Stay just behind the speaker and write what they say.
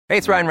Hey,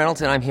 it's Ryan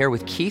Reynolds, and I'm here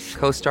with Keith,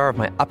 co-star of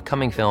my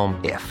upcoming film,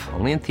 If,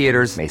 only in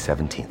theaters May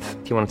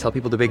 17th. Do you want to tell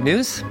people the big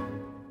news?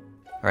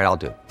 All right, I'll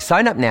do it.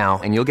 Sign up now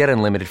and you'll get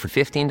unlimited for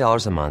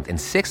 $15 a month and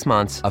 6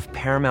 months of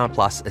Paramount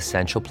Plus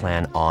Essential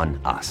Plan on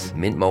us.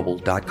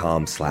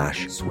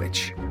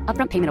 MintMobile.com/switch.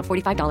 Upfront payment of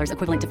 $45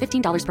 equivalent to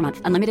 $15 per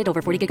month. Unlimited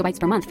over 40 gigabytes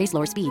per month. Face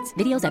lower speeds.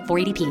 Videos at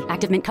 480p.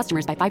 Active Mint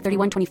customers by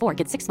 531.24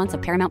 get 6 months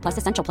of Paramount Plus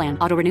Essential Plan.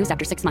 Auto renews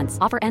after 6 months.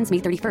 Offer ends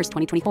May 31st,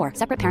 2024.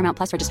 Separate Paramount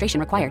Plus registration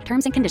required.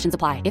 Terms and conditions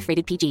apply if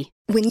rated PG.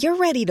 When you're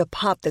ready to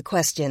pop the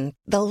question,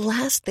 the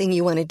last thing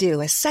you want to do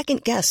is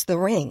second-guess the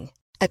ring.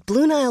 At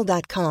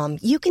BlueNile.com,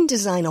 you can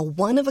design a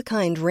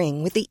one-of-a-kind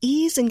ring with the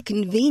ease and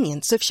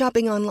convenience of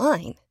shopping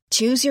online.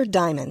 Choose your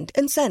diamond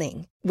and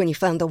setting. When you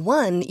find the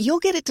one,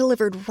 you'll get it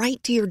delivered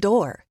right to your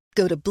door.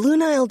 Go to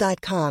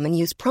BlueNile.com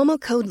and use promo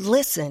code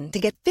LISTEN to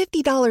get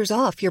 $50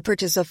 off your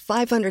purchase of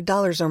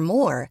 $500 or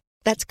more.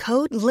 That's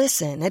code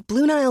LISTEN at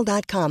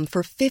BlueNile.com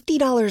for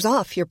 $50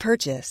 off your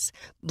purchase.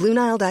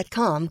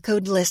 BlueNile.com,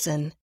 code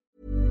LISTEN.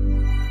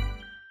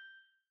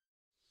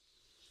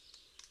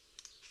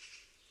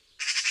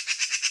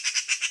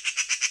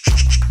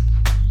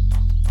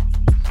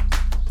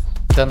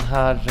 Den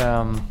här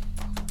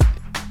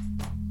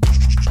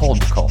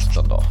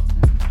podcasten då.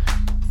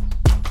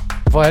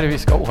 Vad är det vi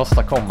ska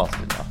åstadkomma,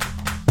 Stina?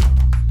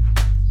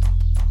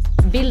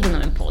 Bilden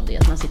av en podd är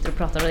att man sitter och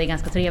pratar och det är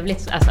ganska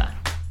trevligt. Alltså,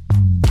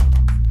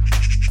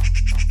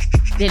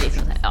 det är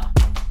liksom så här, ja.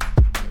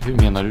 Hur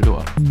menar du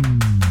då?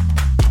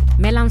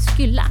 Mellan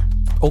Skylla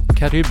Och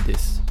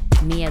Karybdis.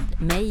 med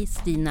mig,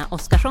 Stina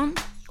Oskarsson.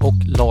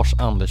 Och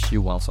Lars-Anders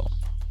Johansson.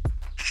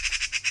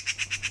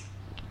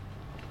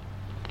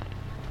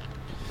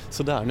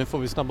 Sådär, nu får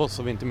vi snabba oss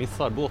så vi inte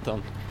missar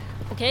båten.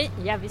 Okej,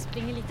 ja, vi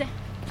springer lite.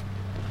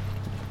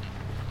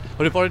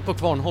 Har du varit på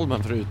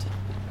Kvarnholmen förut?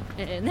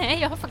 Nej,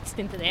 jag har faktiskt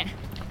inte det.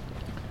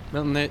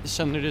 Men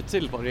känner du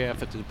till vad det är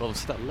för typ av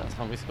ställe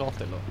som vi ska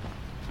till då?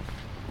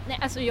 Nej,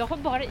 alltså jag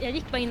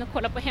gick bara in och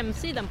kollade på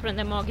hemsidan på den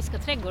där magiska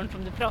trädgården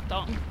som du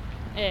pratade om.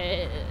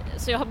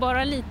 Så jag har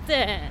bara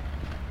lite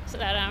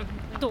sådär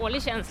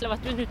dålig känsla av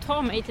att du nu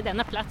tar mig till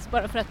denna plats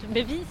bara för att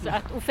bevisa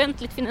att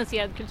offentligt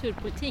finansierad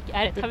kulturpolitik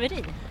är ett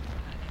haveri.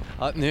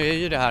 Ja, nu är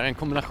ju det här en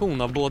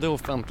kombination av både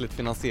offentligt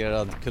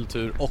finansierad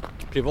kultur och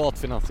privat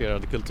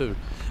finansierad kultur.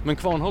 Men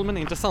Kvarnholmen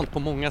är intressant på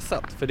många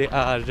sätt, för det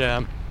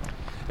är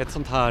ett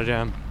sånt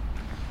här,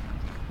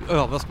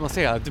 vad ska man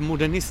säga, ett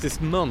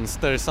modernistiskt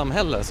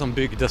mönstersamhälle som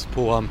byggdes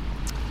på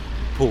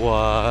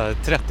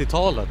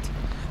 30-talet.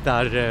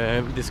 Där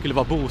det skulle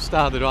vara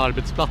bostäder och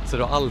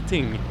arbetsplatser och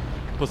allting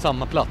på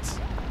samma plats.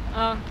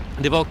 Ja.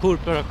 Det var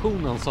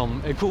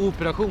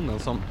kooperationen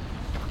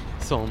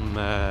som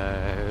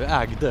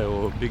ägde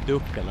och byggde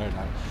upp hela det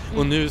där.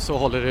 Och nu så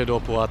håller det då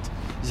på att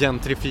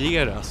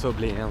gentrifieras och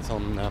bli en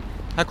sån...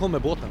 här kommer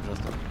båten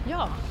förresten.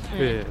 Ja.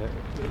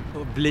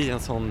 Och bli en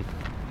sån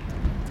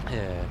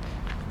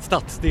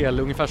stadsdel,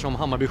 ungefär som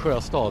Hammarby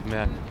Sjöstad,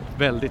 med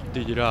väldigt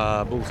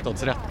dyra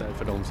bostadsrätter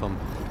för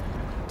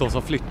de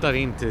som flyttar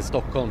in till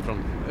Stockholm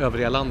från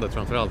övriga landet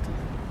framförallt.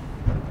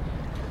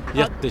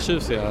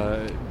 Jättetjusiga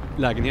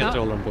lägenheter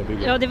håller de på att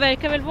bygga. Ja, det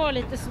verkar väl vara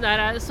lite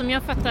sådär, som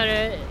jag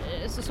fattar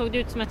så såg det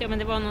ut som att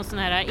det var någon sån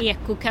här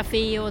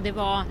ekocafé och det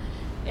var,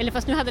 eller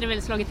fast nu hade det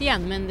väl slagit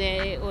igen, men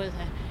det och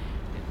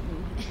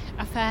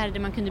affär där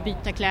man kunde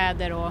byta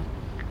kläder och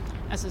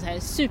alltså så här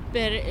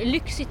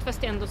superlyxigt,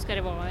 fast ändå ska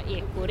det vara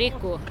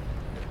reko.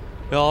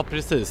 Ja,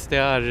 precis. Det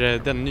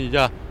är den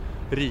nya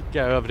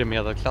rika övre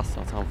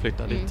medelklassen som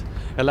flyttar dit.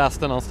 Jag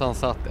läste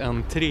någonstans att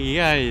en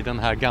trea i den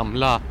här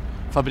gamla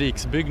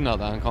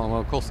fabriksbyggnaden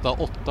kan kosta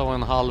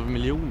 8,5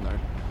 miljoner.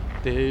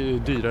 Det är ju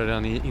dyrare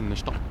än i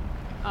innerstan.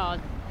 Ja,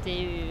 det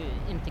är ju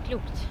inte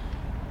klokt.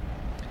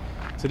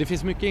 Så det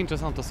finns mycket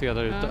intressant att se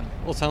där ute.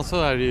 Och sen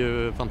så är det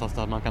ju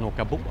fantastiskt att man kan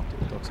åka båt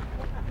ut också.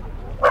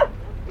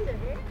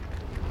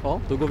 Ja,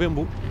 då går vi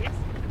ombord.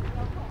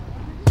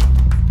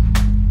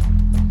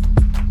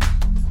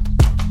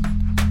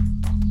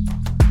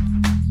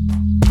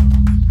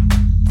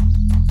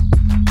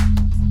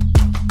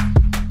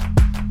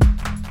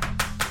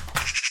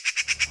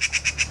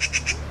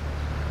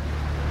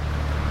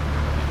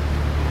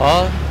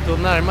 Ja, då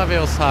närmar vi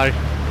oss här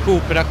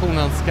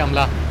kooperationens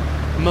gamla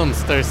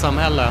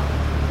mönstersamhälle.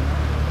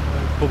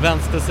 På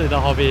vänster sida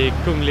har vi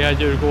Kungliga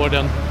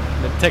Djurgården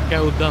med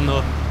Täckaudden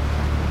och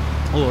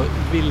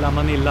Villa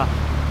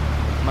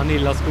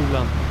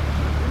Manilla-skolan.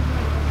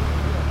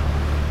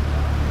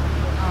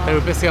 Här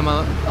uppe ser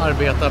man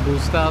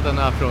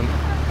arbetarbostäderna från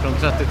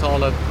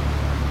 30-talet.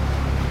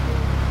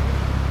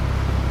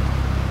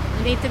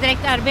 Det är inte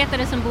direkt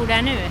arbetare som bor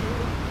där nu.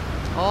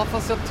 Ja,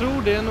 fast jag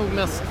tror det är nog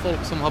mest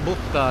folk som har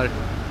bott där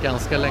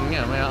ganska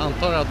länge. Men jag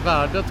antar att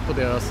värdet på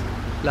deras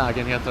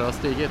lägenheter har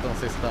stigit de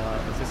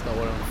sista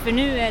åren. För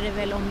nu är det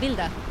väl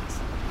ombildat?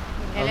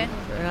 Eller? Ja,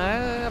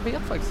 nej, jag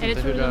vet faktiskt eller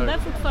inte. Eller tror du de där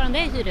fortfarande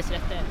är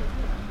hyresrätter?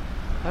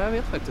 Ja, jag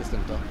vet faktiskt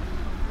inte.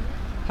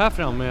 Här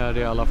framme är det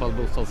i alla fall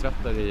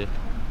bostadsrätter i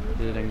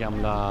den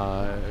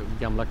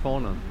gamla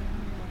kvarnen.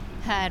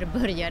 Här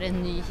börjar en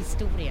ny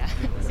historia.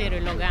 Ser du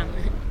loggan?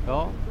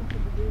 Ja.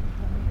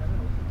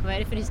 Vad är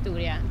det för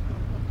historia?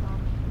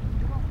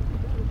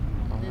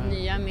 Den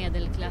nya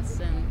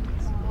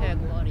medelklassens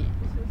högborg.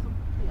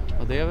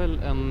 Ja, det är väl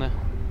en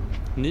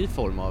ny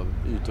form av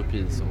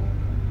utopi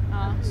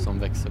som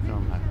växer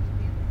fram här.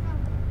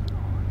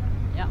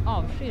 Jag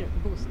avskyr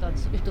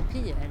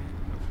bostadsutopier.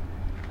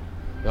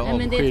 Jag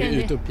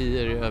avskyr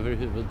utopier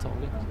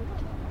överhuvudtaget.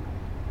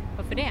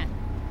 Varför det?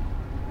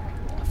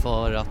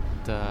 För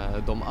att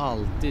de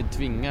alltid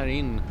tvingar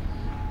in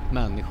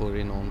människor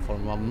i någon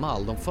form av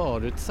mall. De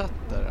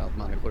förutsätter att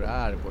människor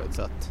är på ett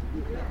sätt.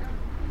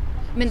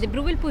 Men det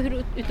beror väl på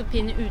hur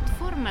utopin är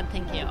utformad,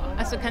 tänker jag.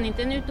 Alltså kan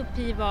inte en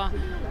utopi vara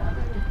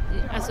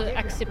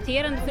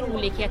accepterande för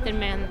olikheter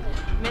men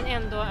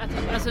ändå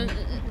att, alltså,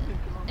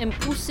 en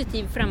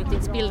positiv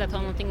framtidsbild, att ha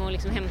någonting att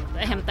liksom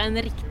hämta en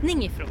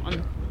riktning ifrån.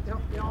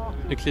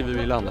 Nu kliver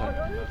vi i land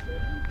här.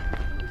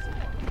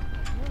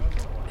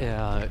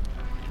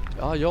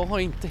 Ja, jag har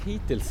inte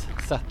hittills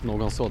sett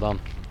någon sådan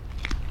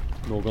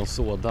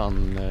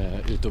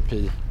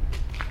utopi.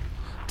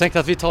 Tänkte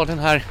att vi tar den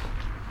här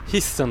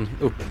hissen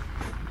upp.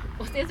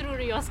 Och det tror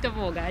du jag ska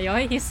våga.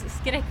 Jag är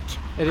hisskräck.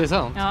 Är det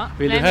sant? Ja.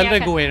 Vill du hellre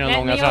gå i den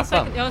långa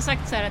trappan? Jag har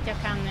sagt så här att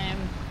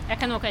jag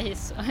kan åka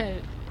hiss.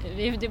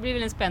 Det blir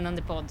väl en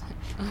spännande podd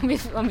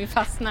om vi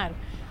fastnar.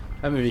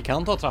 Nej, men vi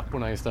kan ta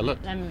trapporna istället.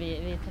 Nej, men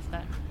vi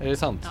testar. Är det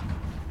sant?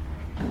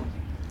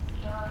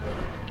 Ja.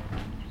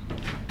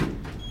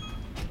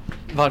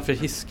 Varför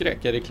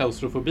hisskräck? Är det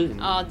klaustrofobin?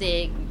 Ja,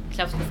 det är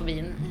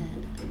klaustrofobin.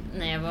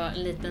 När jag var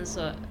liten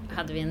så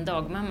hade vi en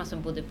dagmamma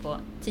som bodde på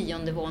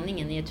 10:e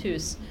våningen i ett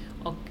hus.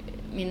 Och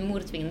min mor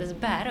tvingades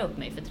bära upp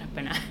mig för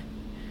trapporna.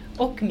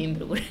 Och min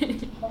bror.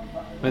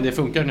 Men det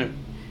funkar nu?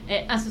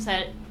 Alltså så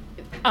här,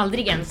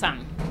 aldrig ensam.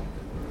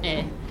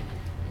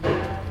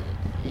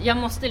 Jag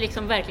måste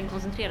liksom verkligen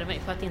koncentrera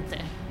mig på att inte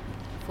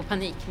få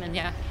panik. Men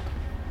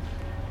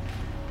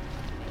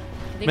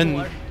det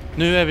går.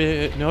 Nu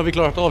har vi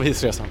klarat av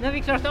hissresan. Nu har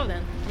vi klarat av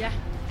den, ja.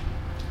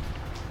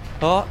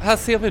 Ja, här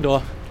ser vi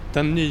då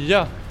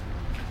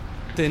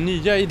det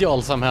nya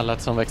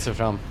idealsamhället som växer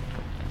fram.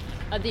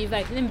 Ja, det är ju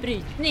verkligen en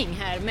brytning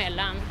här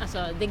mellan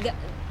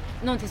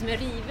någonting som är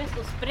rivet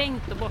och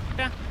sprängt och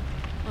borta.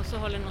 Och så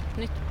håller något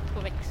nytt på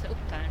att växa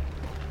upp här.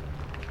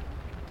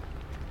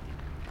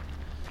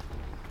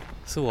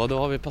 Så, då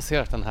har vi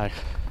passerat den här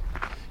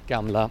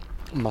gamla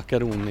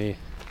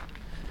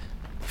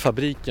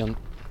makaronifabriken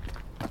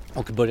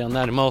och börjar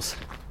närma oss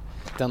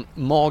den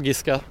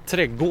magiska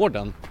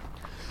trädgården.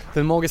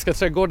 Den magiska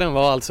trädgården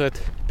var alltså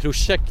ett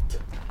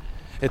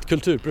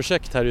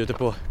kulturprojekt här ute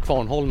på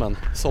Kvarnholmen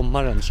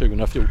sommaren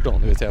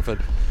 2014, det vill säga för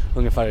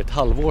ungefär ett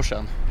halvår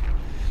sedan.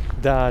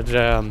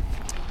 Där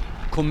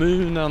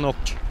kommunen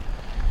och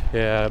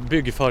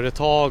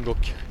byggföretag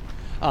och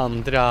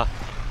andra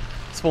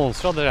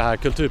sponsrade det här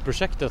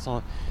kulturprojektet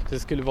som det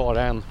skulle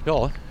vara en,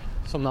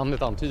 som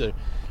namnet antyder,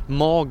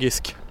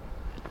 magisk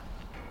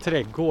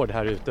trädgård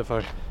här ute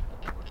för.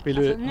 Vill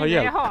du ha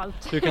hjälp? Jag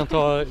halt. Du kan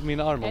ta min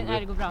arm om Nej,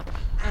 det går bra.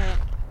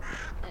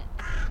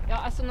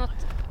 Ja,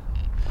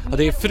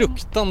 det är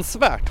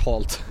fruktansvärt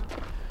halt.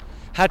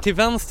 Här till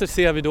vänster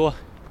ser vi då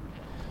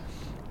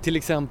till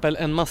exempel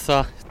en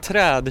massa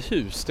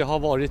trädhus. Det har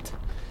varit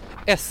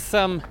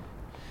SM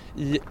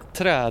i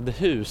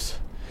trädhus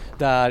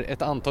där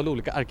ett antal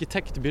olika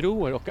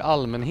arkitektbyråer och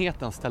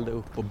allmänheten ställde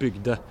upp och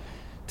byggde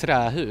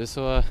trähus.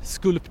 Och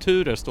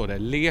skulpturer står det,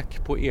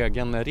 lek på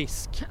egen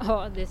risk.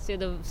 Ja, det ser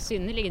då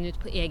synnerligen ut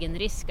på egen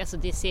risk. Alltså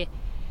det ser,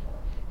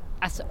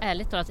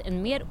 ärligt talat,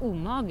 en mer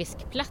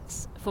omagisk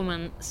plats får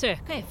man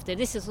söka efter.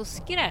 Det ser så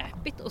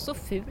skräpigt och så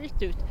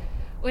fult ut.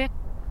 Och jag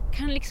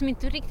kan liksom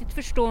inte riktigt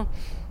förstå,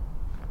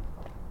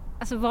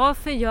 alltså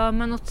varför gör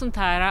man något sånt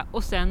här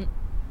och sen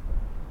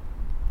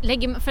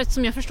lägger man, för att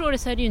som jag förstår det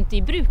så är det ju inte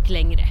i bruk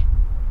längre.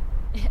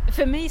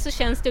 För mig så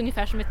känns det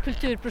ungefär som ett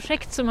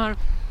kulturprojekt som har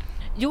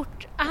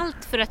gjort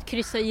allt för att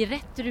kryssa i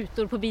rätt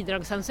rutor på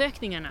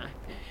bidragsansökningarna.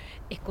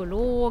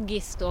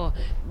 Ekologiskt och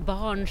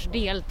barns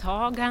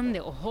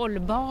deltagande och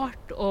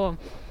hållbart och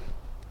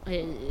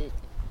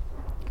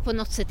på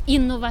något sätt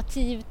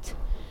innovativt.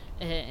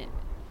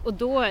 Och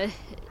då,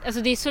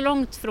 alltså det är så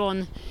långt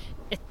från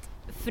ett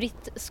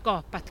fritt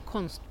skapat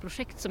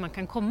konstprojekt som man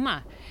kan komma.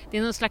 Det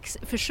är någon slags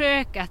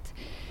försök att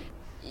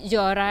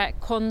göra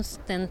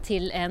konsten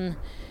till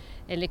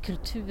eller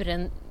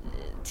kulturen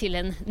till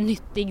en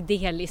nyttig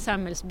del i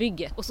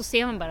samhällsbygget. Och så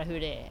ser man bara hur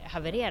det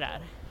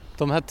havererar.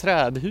 De här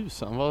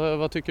trädhusen,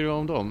 vad tycker du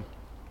om dem?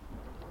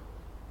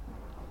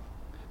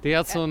 Det är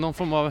alltså någon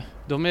form av,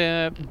 de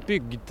är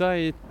byggda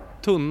i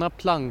tunna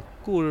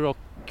plankor och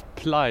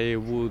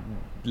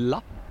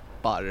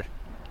plywoodlappar.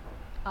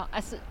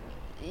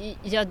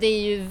 Ja, det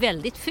är ju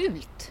väldigt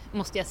fult,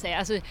 måste jag säga.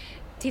 Alltså,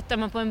 tittar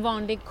man på en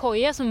vanlig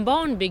koja som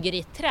barn bygger i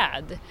ett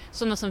träd,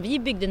 sådana som vi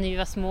byggde när vi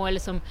var små eller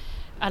som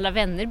alla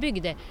vänner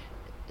byggde,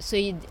 så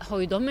har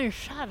ju de en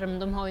charm.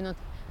 De har ju något.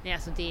 Nej,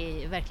 alltså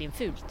det är verkligen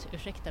fult,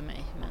 ursäkta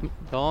mig. Men...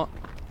 Ja,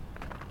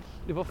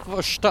 det var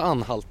första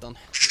anhalten.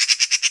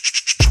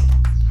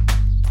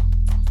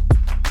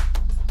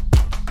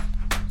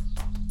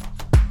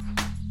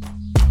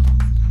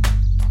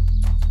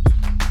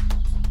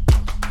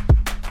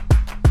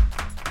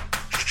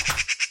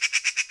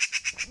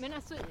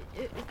 Alltså,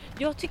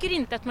 jag tycker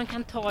inte att man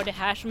kan ta det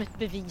här som ett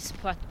bevis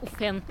på att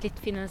offentligt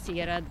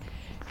finansierad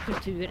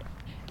kultur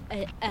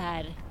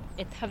är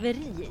ett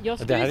haveri.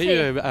 Det här är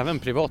ju även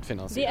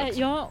privatfinansierat.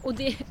 Ja, och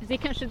det är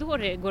kanske då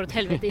det går åt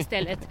helvete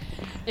istället.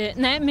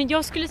 Nej, men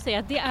jag skulle säga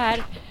att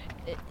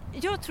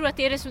jag tror att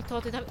det är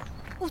resultatet av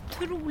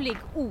otrolig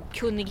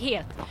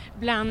okunnighet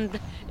bland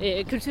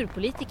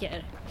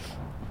kulturpolitiker.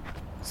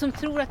 Som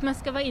tror att man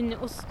ska vara inne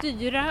och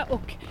styra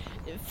och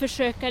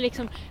försöka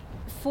liksom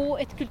få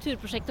ett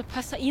kulturprojekt att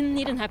passa in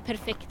i den här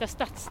perfekta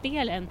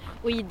stadsdelen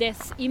och i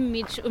dess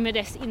image och med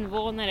dess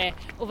invånare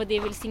och vad det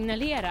vill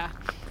signalera.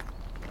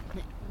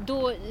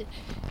 Då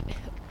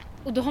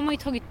har man ju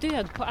tagit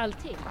död på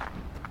allting.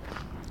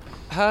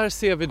 Här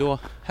ser vi då,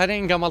 här är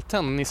en gammal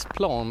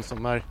tennisplan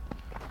som är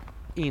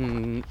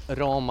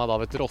inramad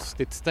av ett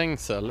rostigt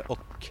stängsel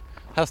och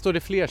här står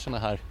det fler såna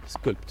här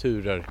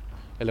skulpturer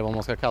eller vad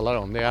man ska kalla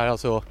dem. Det är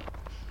alltså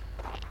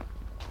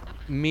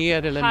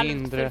mer eller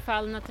mindre halvt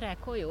förfallna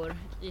träkojor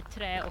i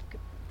trä och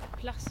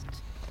plast.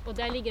 Och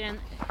där ligger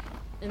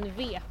en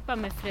vepa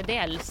med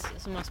Fredells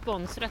som har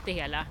sponsrat det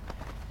hela.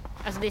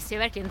 Alltså det ser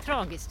verkligen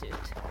tragiskt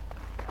ut.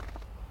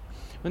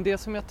 Men det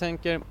som jag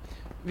tänker,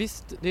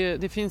 visst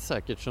det finns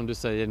säkert som du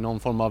säger någon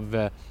form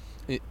av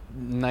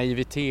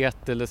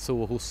naivitet eller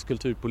så hos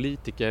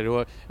kulturpolitiker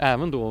och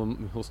även då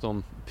hos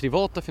de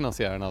privata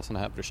finansiärerna av sådana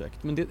här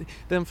projekt. Men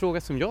den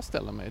fråga som jag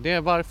ställer mig, det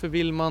är varför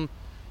vill man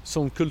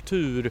som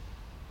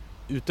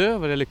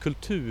kulturutövare eller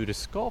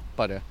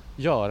kulturskapare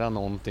göra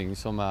någonting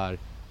som är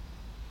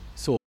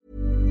så?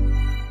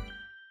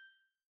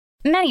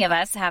 Many of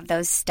us have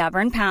those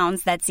stubborn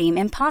pounds that seem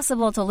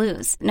impossible to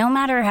lose, no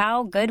matter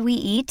how good we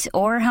eat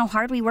or how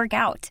hard we work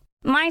out.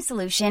 My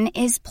solution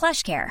is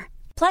PlushCare.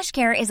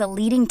 PlushCare is a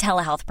leading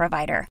telehealth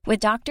provider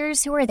with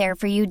doctors who are there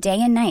for you day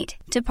and night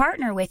to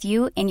partner with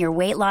you in your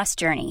weight loss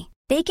journey.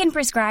 They can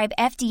prescribe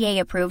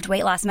FDA-approved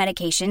weight loss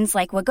medications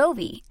like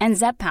Wegovy and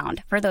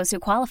Zepbound for those who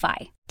qualify.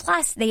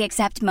 Plus, they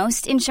accept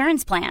most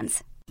insurance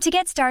plans. To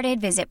get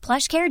started, visit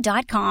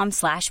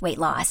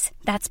plushcare.com/weightloss.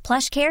 That's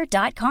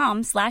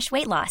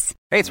plushcare.com/weightloss.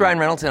 Hey, it's Ryan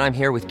Reynolds, and I'm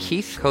here with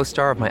Keith,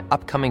 co-star of my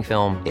upcoming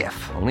film,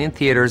 If, only in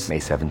theaters May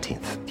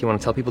 17th. Do you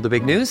want to tell people the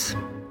big news?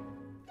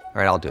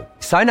 All right, I'll do it.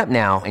 Sign up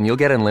now and you'll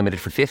get unlimited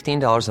for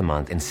 $15 a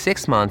month and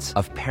 6 months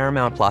of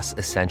Paramount Plus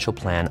Essential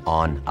Plan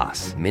on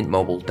us.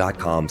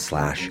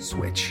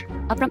 MintMobile.com/switch.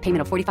 Upfront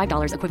payment of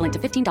 $45 equivalent to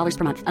 $15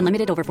 per month.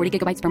 Unlimited over 40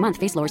 gigabytes per month.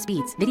 Face lower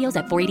speeds. Videos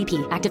at 480p.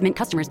 Active Mint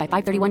customers by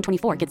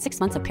 531.24 get 6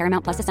 months of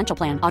Paramount Plus Essential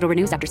Plan. Auto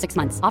renews after 6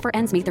 months. Offer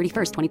ends May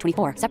 31st,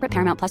 2024. Separate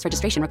Paramount Plus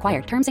registration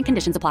required. Terms and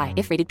conditions apply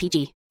if rated PG.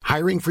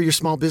 Hiring for your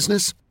small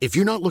business? If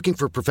you're not looking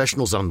for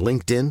professionals on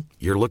LinkedIn,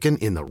 you're looking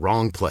in the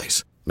wrong place.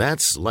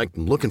 That's like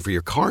looking for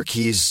your car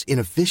keys in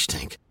a fish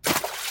tank.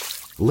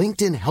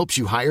 LinkedIn helps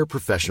you hire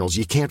professionals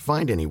you can't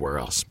find anywhere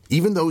else,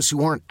 even those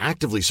who aren't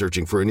actively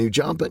searching for a new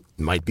job but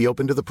might be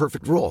open to the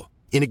perfect role.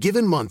 In a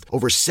given month,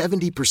 over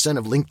 70%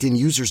 of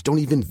LinkedIn users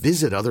don't even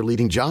visit other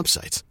leading job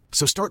sites.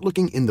 So start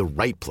looking in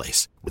the right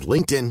place. With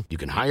LinkedIn, you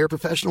can hire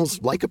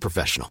professionals like a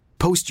professional.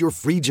 Post your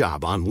free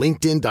job on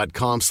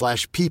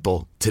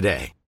linkedin.com/people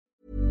today.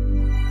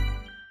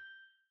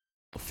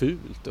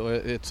 Fult och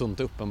ett sånt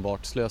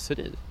uppenbart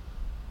slöseri.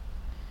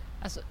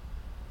 Alltså,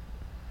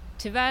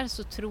 tyvärr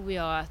så tror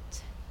jag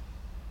att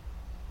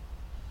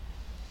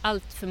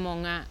allt för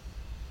många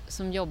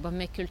som jobbar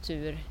med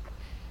kultur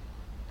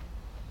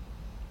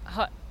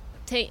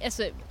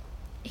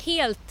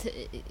helt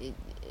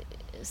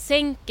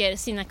sänker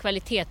sina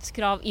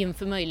kvalitetskrav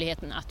inför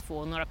möjligheten att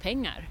få några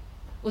pengar.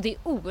 Och det är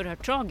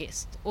oerhört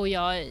tragiskt. Och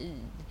jag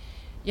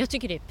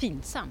tycker det är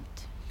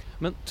pinsamt.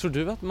 Men tror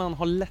du att man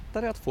har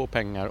lättare att få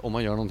pengar om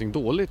man gör någonting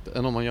dåligt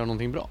än om man gör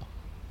någonting bra?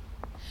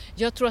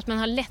 Jag tror att man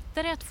har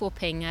lättare att få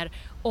pengar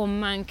om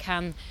man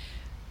kan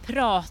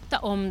prata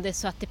om det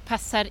så att det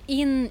passar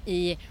in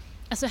i...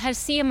 Alltså här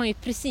ser man ju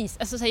precis...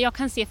 Alltså så här, jag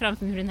kan se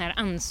framför mig hur den här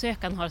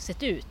ansökan har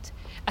sett ut.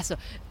 Alltså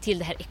till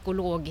det här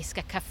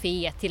ekologiska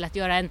caféet, till att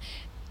göra en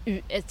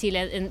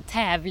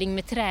tävling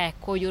med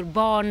träkojor,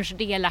 barns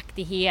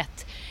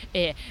delaktighet.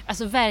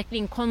 Alltså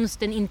verkligen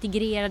konsten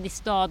integrerad i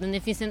staden.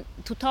 Det finns en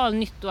total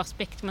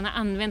nyttoaspekt. Man har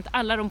använt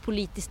alla de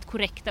politiskt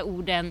korrekta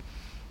orden.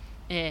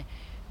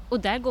 Och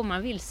där går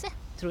man vilse,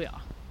 tror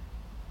jag.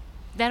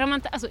 Där har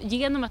man, alltså,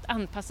 genom att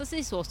anpassa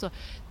sig så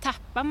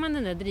tappar man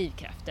den där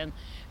drivkraften.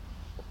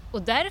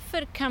 Och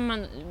därför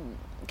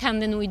kan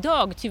det nog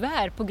idag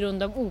tyvärr på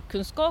grund av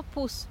okunskap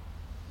hos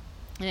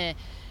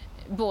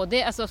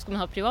både, alltså ska man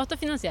ha privata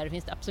finansiärer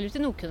finns det absolut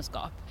en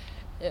okunskap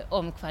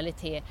om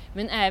kvalitet.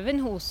 Men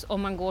även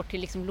om man går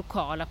till liksom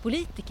lokala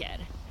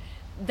politiker.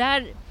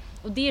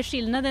 Och det är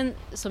skillnaden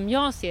som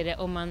jag ser det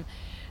om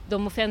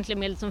de offentliga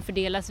medel som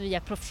fördelas via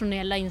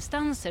professionella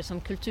instanser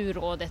som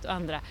Kulturrådet och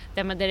andra,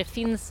 där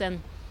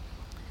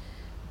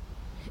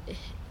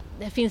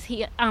det finns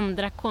helt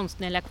andra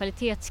konstnärliga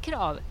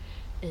kvalitetskrav,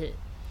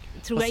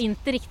 tror jag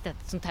inte riktigt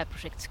att ett sånt här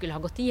projekt skulle ha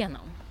gått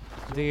igenom.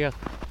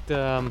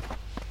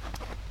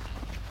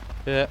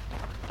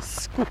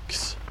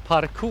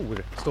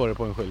 Skogsparkour står det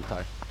på en skylt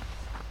här.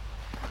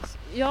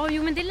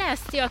 men det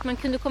läste jag att man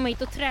kunde komma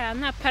hit och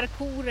träna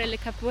parkour eller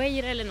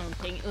capoeira eller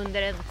någonting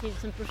under en tid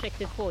som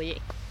projektet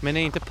pågick. Men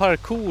är inte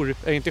parkour,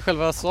 är inte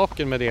själva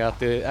saken med det att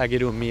det äger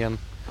rum i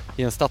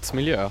en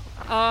stadsmiljö?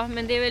 Ja,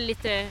 men det är väl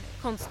lite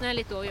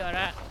konstnärligt då att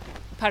göra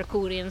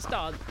parkour i en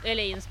stad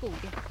eller i en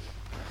skog.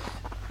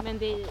 Men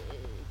det,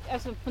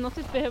 alltså på något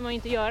sätt behöver man ju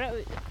inte göra,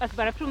 att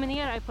bara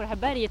promenera på det här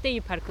berget är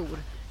ju parkour.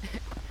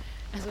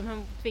 Alltså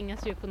man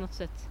tvingas ju på något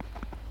sätt.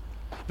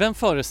 Vem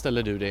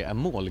föreställer du dig är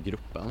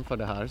målgruppen för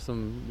det här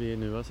som vi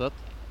nu har sett?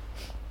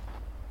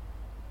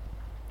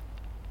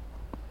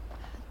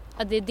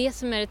 Ja, det är det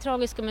som är det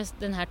tragiska med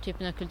den här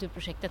typen av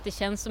kulturprojekt, att det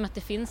känns som att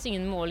det finns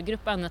ingen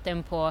målgrupp annat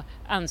än på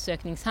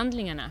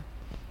ansökningshandlingarna.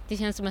 Det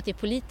känns som att det är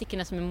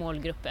politikerna som är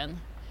målgruppen.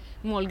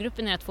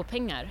 Målgruppen är att få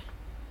pengar.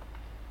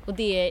 Och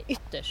det är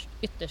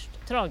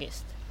ytterst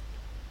tragiskt.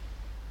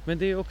 Men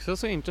det är också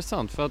så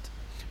intressant för att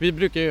vi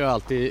brukar ju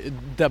alltid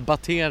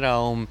debattera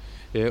om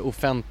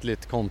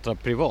offentligt kontra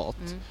privat.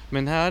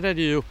 Men här är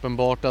det ju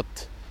uppenbart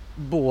att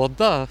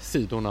båda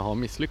sidorna har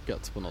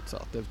misslyckats på något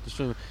sätt.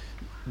 Eftersom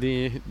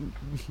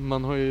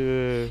man har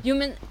ju...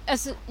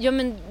 Jo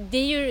men det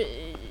är ju...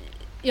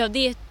 Ja,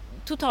 det är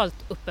totalt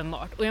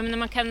uppenbart. Och jag menar,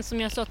 man kan,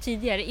 som jag sa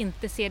tidigare,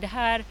 inte se det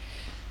här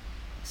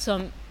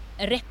som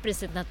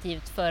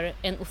representativt för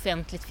en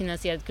offentligt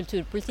finansierad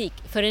kulturpolitik.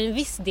 För en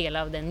viss del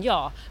av den,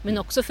 ja. Men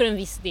också för en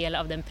viss del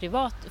av den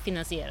privat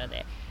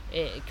finansierade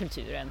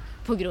kulturen.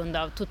 På grund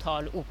av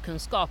total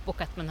okunskap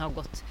och att man har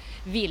gått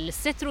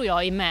vilse, tror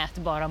jag, i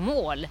mätbara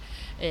mål.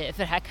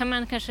 För här kan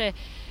man kanske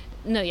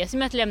nöja sig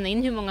med att lämna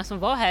in hur många som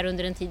var här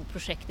under den tid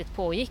projektet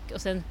pågick.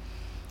 Och sen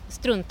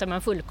struntar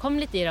man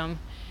fullkomligt i de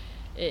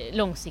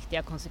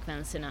långsiktiga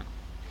konsekvenserna.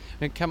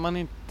 Men kan man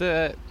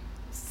inte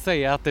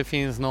säga att det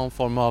finns någon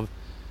form av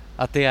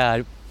att det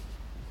är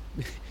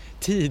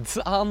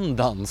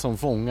tidsandan som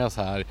fångas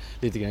här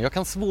lite grann? Jag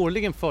kan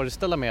svårligen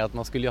föreställa mig att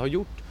man skulle ha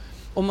gjort,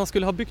 om man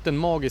skulle ha byggt en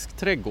magisk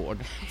trädgård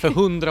för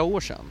 100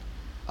 år sedan,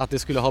 att det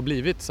skulle ha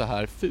blivit så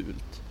här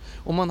fult.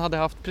 Om man hade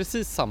haft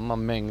precis samma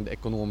mängd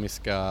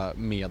ekonomiska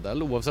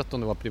medel, oavsett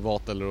om det var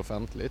privat eller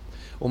offentligt,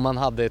 och man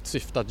hade ett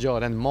syfte att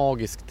göra en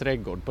magisk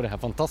trädgård på det här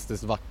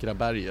fantastiskt vackra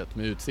berget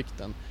med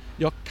utsikten.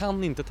 Jag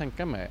kan inte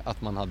tänka mig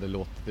att man hade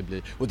låtit det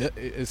bli och det,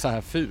 så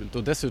här fult.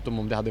 Och dessutom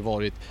om det hade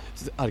varit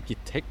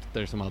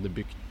arkitekter som hade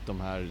byggt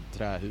de här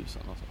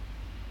trähusen och så.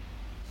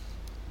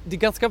 Det är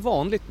ganska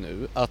vanligt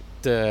nu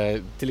att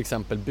till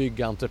exempel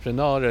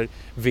byggentreprenörer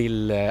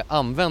vill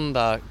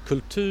använda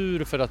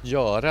kultur för att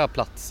göra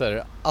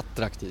platser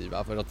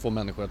attraktiva, för att få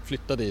människor att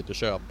flytta dit och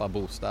köpa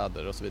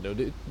bostäder och så vidare.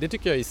 Och det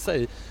tycker jag i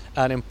sig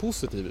är en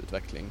positiv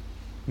utveckling.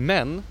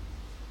 Men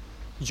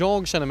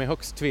jag känner mig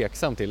högst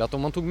tveksam till att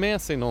om man tog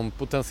med sig någon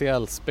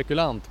potentiell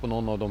spekulant på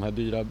någon av de här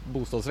dyra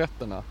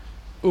bostadsrätterna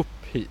upp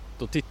hit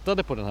och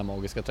tittade på den här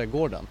magiska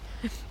trädgården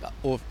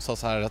och sa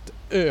så här att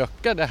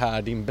ökar det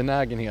här din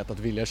benägenhet att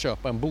vilja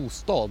köpa en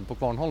bostad på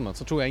Kvarnholmen,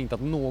 så tror jag inte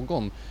att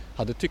någon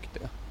hade tyckt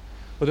det.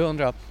 Och då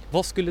undrar jag,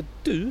 vad skulle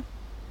du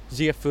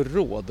ge för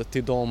råd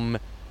till de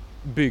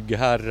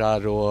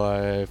byggherrar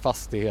och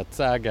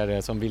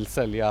fastighetsägare som vill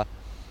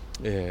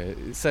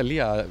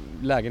sälja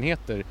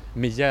lägenheter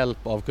med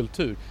hjälp av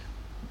kultur?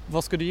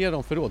 Vad ska du ge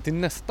dem för råd till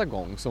nästa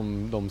gång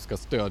som de ska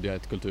stödja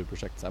ett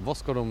kulturprojekt? Så här, vad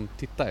ska de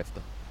titta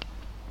efter?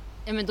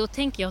 Ja, men då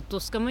tänker jag att då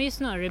ska man ju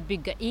snarare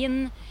bygga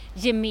in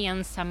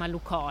gemensamma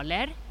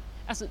lokaler.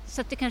 Alltså,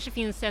 så att det kanske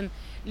finns en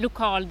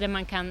lokal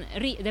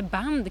där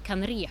band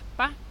kan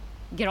repa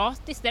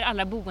gratis, där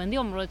alla boende i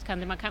området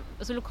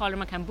alltså lokaler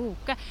man kan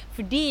boka.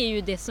 För det är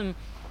ju det som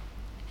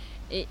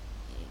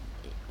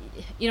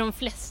i de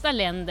flesta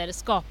länder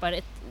skapar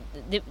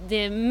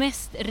det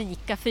mest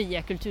rika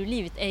fria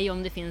kulturlivet, är ju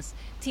om det finns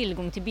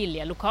tillgång till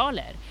billiga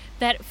lokaler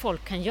där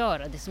folk kan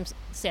göra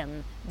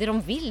det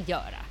de vill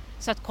göra,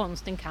 så att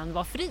konsten kan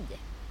vara fri.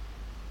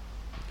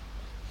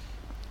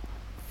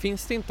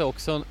 Finns det inte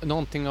också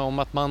någonting om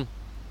att man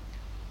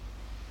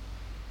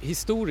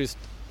historiskt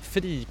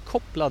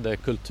frikopplade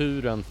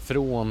kulturen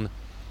från...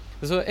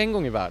 Alltså en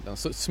gång i världen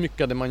så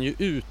smyckade man ju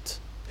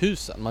ut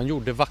husen. Man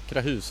gjorde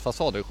vackra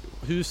husfasader.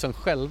 Husen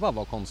själva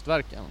var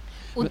konstverken.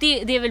 Och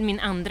det är väl min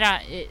andra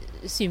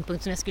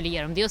synpunkt som jag skulle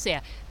ge om det, att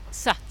säga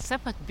satsa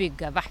på att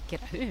bygga vackra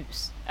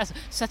hus. Alltså,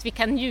 så att vi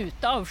kan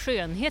njuta av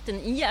skönheten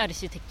i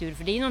arkitektur,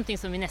 för det är någonting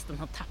som vi nästan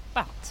har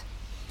tappat.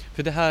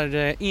 För det här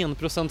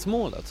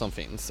 1%-målet som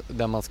finns,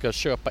 där man ska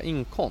köpa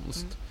in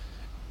konst,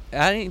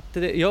 är inte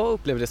det, jag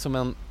upplever det som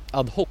en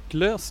ad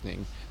hoc-lösning,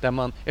 där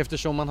man,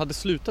 eftersom man hade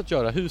slutat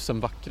göra husen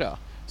vackra,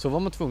 så var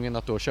man tvungen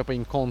att då köpa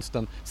in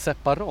konsten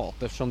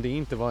separat, eftersom det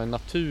inte var en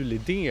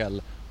naturlig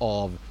del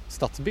av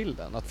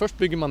stadsbilden. Att först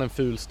bygger man en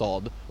ful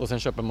stad och sen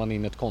köper man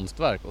in ett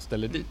konstverk och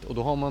ställer dit. Och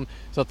då har man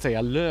så att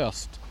säga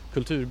löst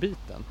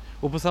kulturbiten.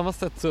 Och på samma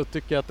sätt så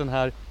tycker jag att den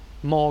här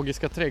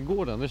magiska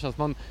trädgården, det känns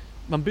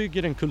man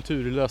bygger en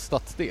kulturlös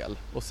stadsdel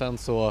och sen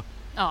så...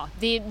 Ja,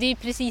 det är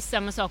precis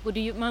samma sak, och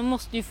man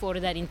måste ju få det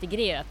där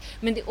integrerat.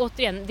 Men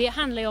det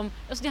handlar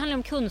ju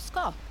om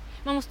kunskap.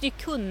 Man måste ju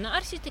kunna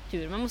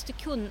arkitektur, man måste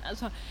kunna,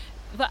 alltså,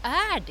 vad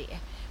är det?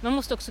 Man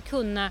måste också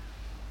kunna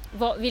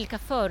vilka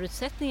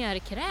förutsättningar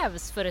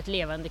krävs för ett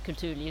levande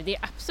kulturliv. Det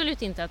är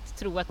absolut inte att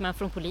tro att man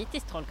från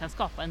politiskt håll kan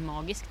skapa en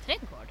magisk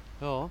trädgård.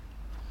 Ja,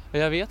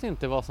 jag vet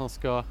inte vad som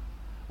ska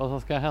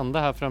hända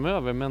här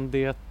framöver, men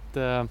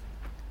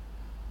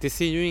det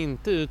ser ju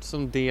inte ut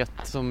som det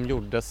som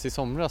gjordes i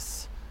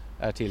somras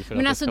är till för.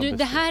 Men alltså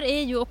det här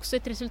är ju också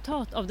ett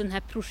resultat av den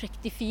här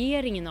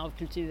projektifieringen av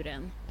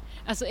kulturen.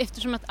 Alltså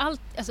eftersom att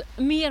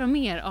mer och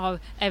mer av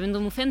även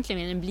de offentliga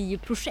medlen blir ju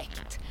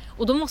projekt.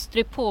 Och då måste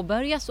det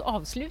påbörjas och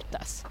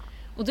avslutas.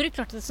 Och då är det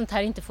klart att sånt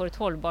här inte får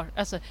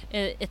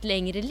ett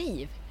längre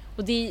liv.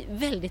 Och det är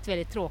väldigt,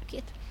 väldigt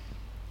tråkigt.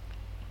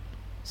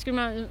 Skulle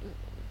man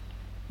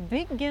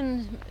bygga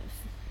en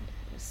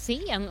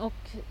scen och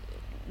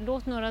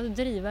låt några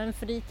driva en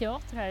fri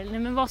teater här, eller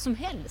men vad som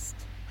helst.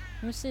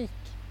 Musik.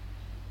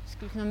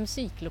 Skulle kunna ha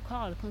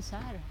musiklokal,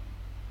 konserter.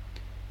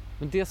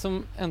 Men det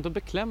som ändå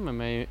beklämmer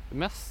mig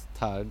mest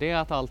här, det är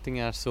att allting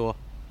är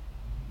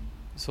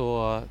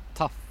så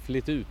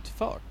taffligt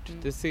utfört.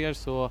 Det ser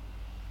så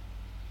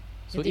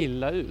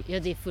illa ut. Ja,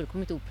 det är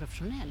fullkomligt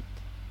oprofessionellt.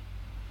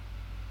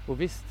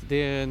 Och visst, det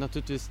är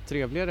naturligtvis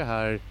trevligare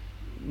här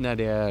när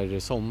det är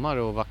sommar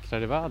och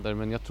vackrare väder,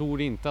 men jag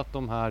tror inte att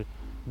de här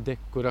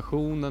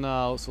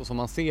dekorationerna och så som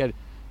man ser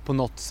på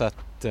något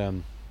sätt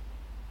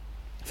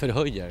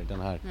förhöjer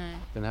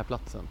den här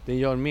platsen. Det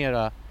gör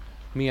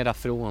mera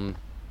från,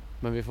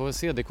 men vi får väl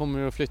se, det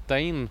kommer att flytta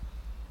in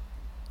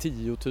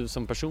 10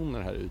 000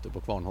 personer här ute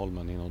på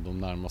Kvarnholmen inom de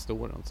närmaste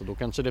åren, så då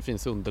kanske det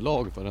finns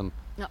underlag för en...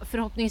 Ja,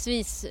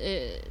 förhoppningsvis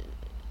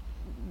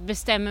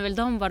bestämmer väl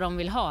de vad de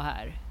vill ha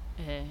här.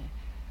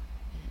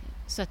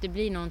 Så att det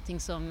blir någonting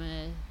som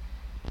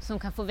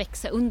kan få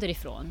växa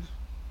underifrån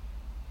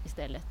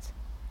istället.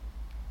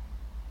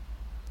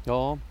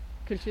 Ja.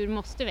 Kultur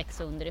måste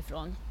växa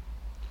underifrån.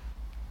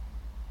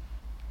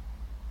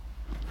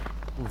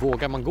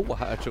 Vågar man gå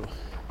här, tror jag?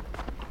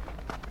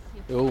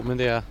 Jo, men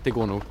det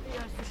går nog. Vi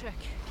gör ett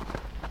försök.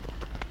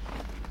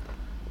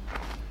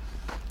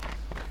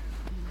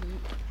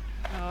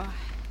 Ja.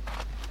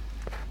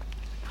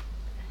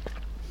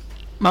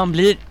 Man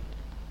blir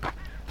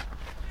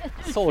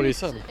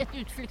sorgsen. Ett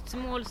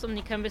utflyktsmål som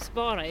ni kan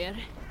bespara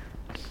er.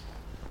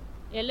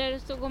 Eller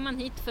så går man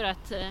hit för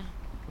att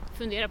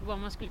fundera på vad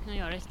man skulle kunna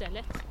göra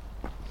istället.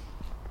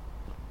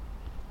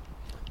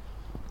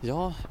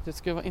 Ja, det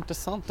skulle vara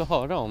intressant att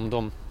höra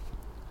om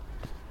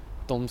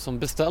de som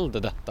beställde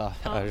detta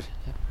är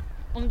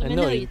om de är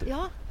nöjd.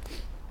 Ja.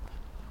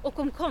 Och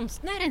om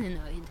konstnären är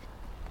nöjd.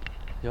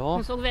 Ja.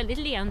 Hon såg väldigt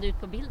leende ut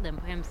på bilden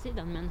på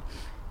hemsidan, men...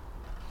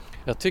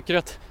 Jag tycker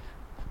att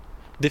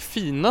det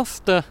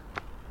finaste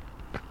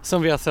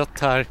som vi har sett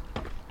här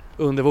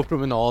under vår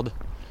promenad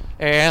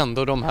är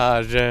ändå de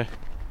här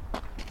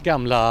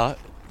gamla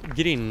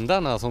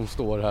grindarna som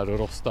står här och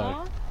rostar.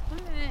 Ja,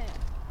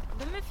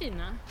 de är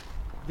fina.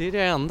 Det är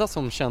det enda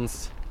som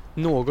känns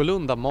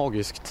någorlunda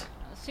magiskt.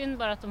 Synd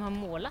bara att de har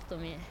målat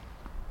dem i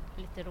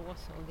lite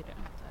rosa och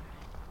grönt.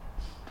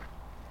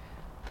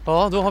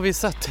 Ja, då har vi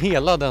sett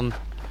hela den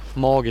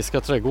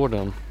magiska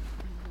trädgården.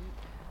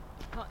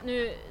 Ja,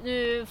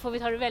 nu får vi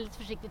ta det väldigt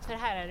försiktigt, för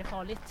här är det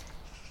farligt.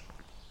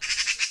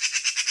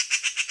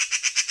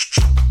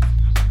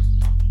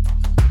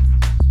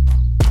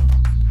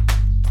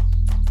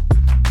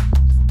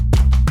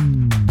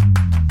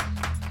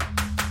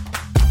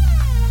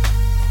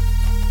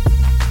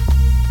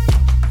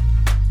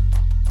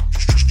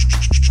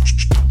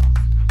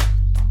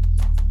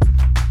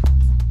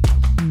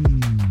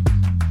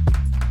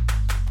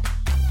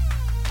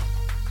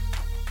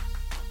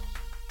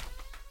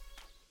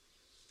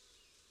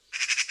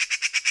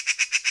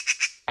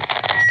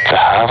 Det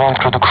här var en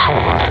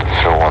produktion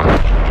från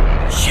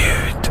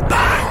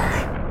Ljudbang.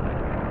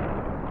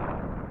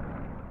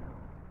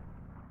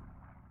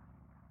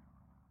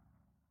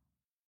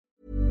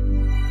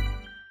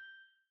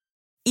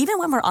 Even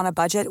when we're on a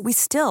budget, we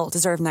still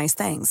deserve nice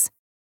things.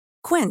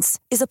 Quince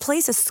is a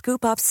place to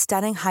scoop up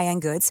stunning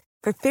high-end goods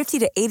for 50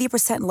 to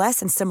 80% less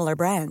than similar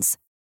brands.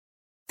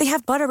 They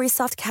have buttery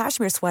soft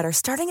cashmere sweaters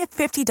starting at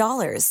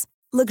 $50,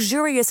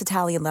 luxurious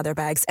Italian leather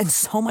bags, and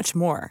so much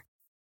more.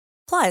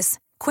 Plus,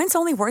 Quince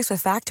only works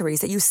with factories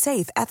that use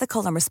safe,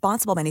 ethical, and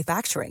responsible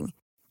manufacturing.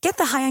 Get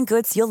the high-end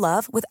goods you'll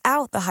love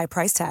without the high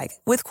price tag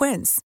with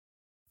Quince.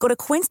 Go to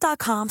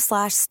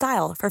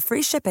quince.com/style for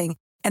free shipping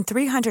and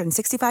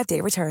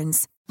 365-day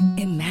returns.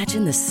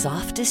 Imagine the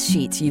softest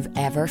sheets you've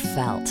ever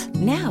felt.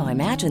 Now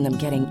imagine them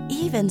getting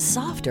even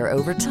softer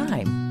over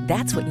time.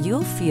 That's what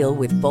you'll feel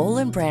with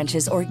Boll &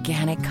 Branch's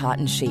organic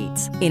cotton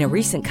sheets. In a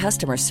recent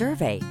customer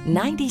survey,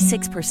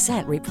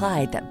 96%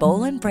 replied that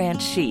Boll &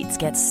 Branch sheets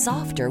get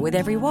softer with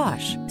every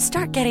wash.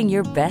 Start getting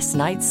your best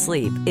night's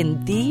sleep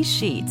in these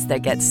sheets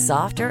that get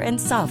softer and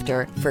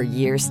softer for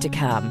years to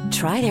come.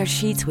 Try their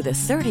sheets with a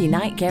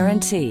 30-night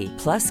guarantee.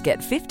 Plus, get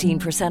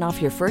 15%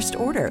 off your first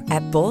order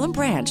at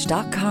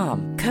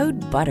bollandbranch.com. Code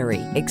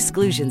BUTTERY.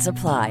 Exclusions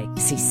apply.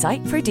 See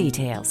site for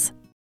details.